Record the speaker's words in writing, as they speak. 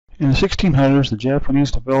In the 1600s, the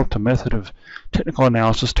Japanese developed a method of technical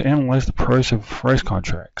analysis to analyze the price of rice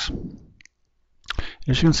contracts.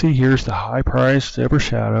 As you can see here is the high price, the upper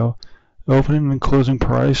shadow, the opening and closing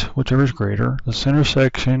price, whichever is greater. The center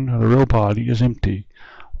section of the real body is empty.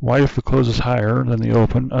 White if the close is higher than the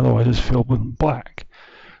open, otherwise it's filled with black.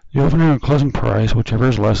 The opening and closing price, whichever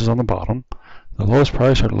is less, is on the bottom. The lowest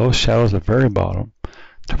price or the lowest shadow is at the very bottom.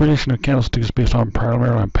 Interpretation of candlesticks is based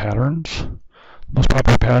primarily on patterns. The most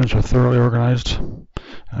popular patterns are thoroughly organized and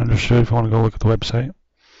understood if you want to go look at the website.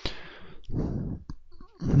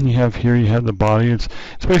 You have the body. It's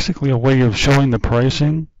basically a way of showing the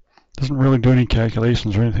pricing. It doesn't really do any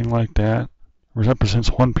calculations or anything like that. It represents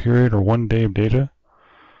one period or one day of data.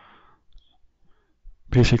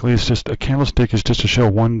 Basically, it's just a candlestick is just to show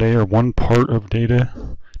one day or one part of data.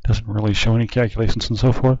 It doesn't really show any calculations and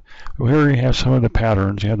so forth. But here you have some of the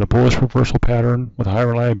patterns. You have the bullish reversal pattern with high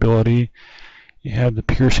reliability. You have the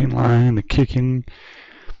piercing line, the kicking,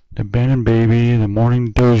 the abandoned baby, the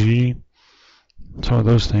morning doji. Some of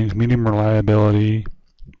those things, medium reliability.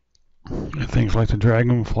 Things like the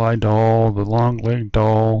dragonfly doll, the long leg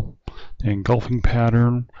doll, the engulfing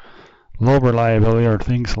pattern. Low reliability are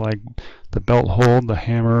things like the belt hold, the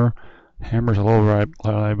hammer. Hammer's a low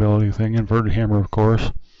reliability thing. Inverted hammer, of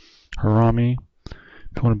course. Harami.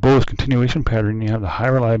 If you want a bullish continuation pattern, you have the high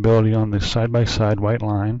reliability on the side-by-side white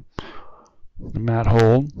line. The mat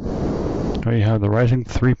hold. There you have the rising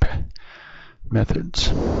three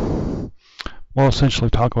methods. We'll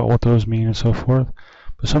essentially talk about what those mean and so forth.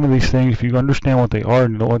 But some of these things, if you understand what they are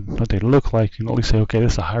and know what they look like, you can at least say, okay,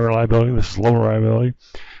 this is a high reliability, this is low reliability.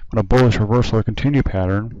 When a bullish reversal or continue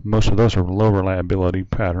pattern, most of those are low reliability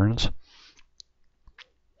patterns.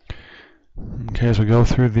 Okay, as we go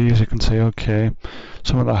through these, you can say, okay,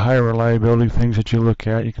 some of the high reliability things that you look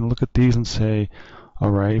at, you can look at these and say, all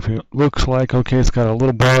right, if it looks like, okay, it's got a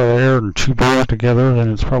little bar there and two bars together,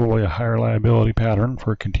 then it's probably a high reliability pattern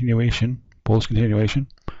for a continuation, bullish continuation.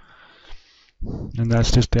 And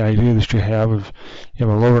that's just the idea that you have of you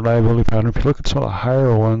have a low reliability pattern. If you look at some of the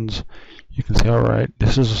higher ones, you can say, all right,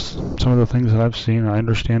 this is some of the things that I've seen. I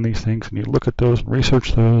understand these things, and you look at those and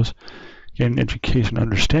research those, get an education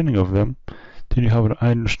understanding of them. Then you have an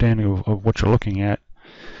understanding of what you're looking at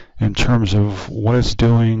in terms of what it's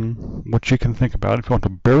doing, what you can think about. If you want a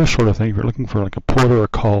bearish sort of thing, if you're looking for like a put or a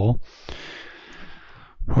call,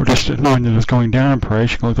 or just knowing that it's going down in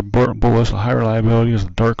price, you can look at the bullish. The high reliability is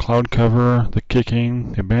the dark cloud cover, the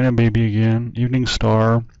kicking, the abandoned baby again, evening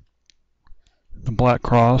star, the black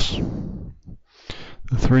cross,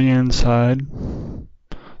 the three inside, the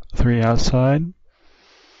three outside.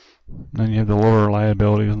 Then you have the lower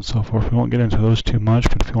reliabilities and so forth. We won't get into those too much,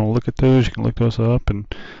 but if you want to look at those, you can look those up and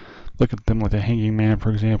look at them like the hanging man,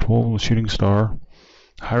 for example, the shooting star.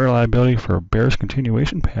 High reliability for a bearish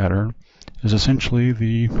continuation pattern is essentially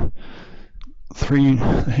the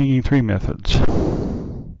hanging three methods.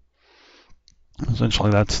 Essentially,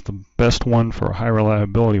 that's the best one for high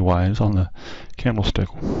reliability wise on the candlestick.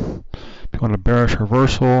 If you want a bearish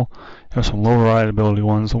reversal, you have some low reliability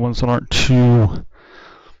ones, the ones that aren't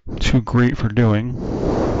too great for doing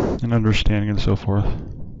and understanding and so forth.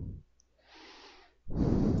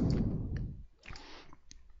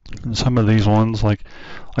 And some of these ones, like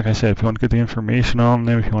I said, if you want to get the information on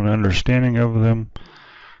them, if you want an understanding of them,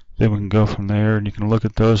 then we can go from there and you can look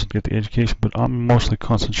at those and get the education. But I'm mostly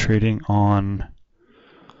concentrating on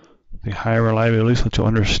the high reliability so that you'll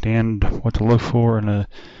understand what to look for in a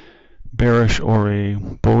bearish or a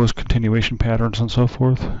bullish continuation patterns and so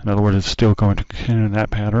forth. In other words, it's still going to continue in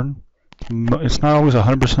that pattern. It's not always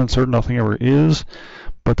 100% certain, nothing ever is,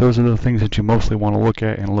 but those are the things that you mostly want to look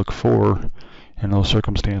at and look for in those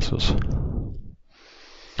circumstances.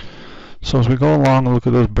 So as we go along and look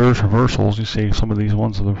at those bearish reversals, you see some of these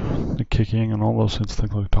ones, the kicking and all those things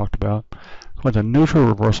like we talked about. Like the neutral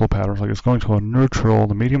reversal patterns, like it's going to a neutral,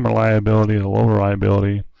 the medium reliability, the low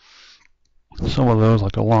reliability. Some of those,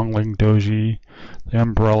 like the long leg doji, the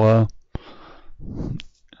umbrella,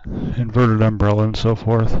 inverted umbrella, and so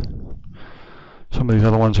forth. Some of these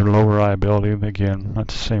other ones are low reliability. Again,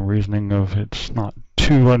 that's the same reasoning of it's not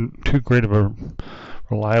too great of a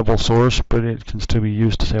reliable source, but it can still be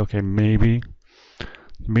used to say, okay, maybe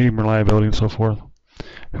medium reliability and so forth.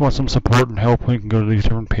 If you want some support and help, we can go to these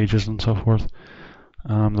different pages and so forth.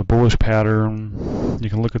 The bullish pattern, you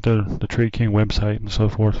can look at the Trade King website and so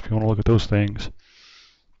forth if you want to look at those things.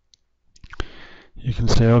 You can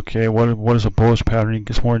say, okay, what is a bullish pattern? You can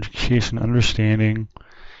get some more education, understanding,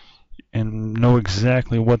 and know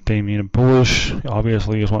exactly what they mean. A bullish,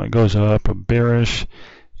 obviously, is when it goes up. A bearish,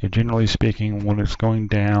 generally speaking, when it's going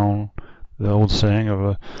down. The old saying of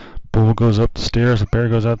a bull goes up the stairs, the bear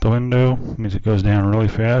goes out the window. It means it goes down really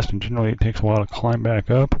fast, and generally it takes a while to climb back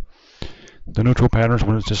up. The neutral pattern is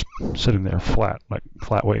when it's just sitting there flat, like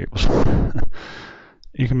flat waves.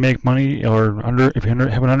 You can make money, or if you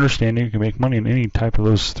have an understanding, you can make money in any type of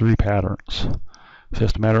those three patterns. It's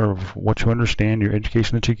just a matter of what you understand, your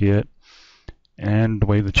education that you get, and the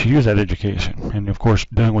way that you use that education, and of course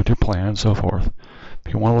dealing with your plan and so forth.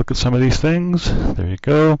 If you want to look at some of these things, there you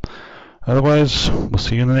go. Otherwise, we'll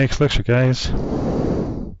see you in the next lecture, guys.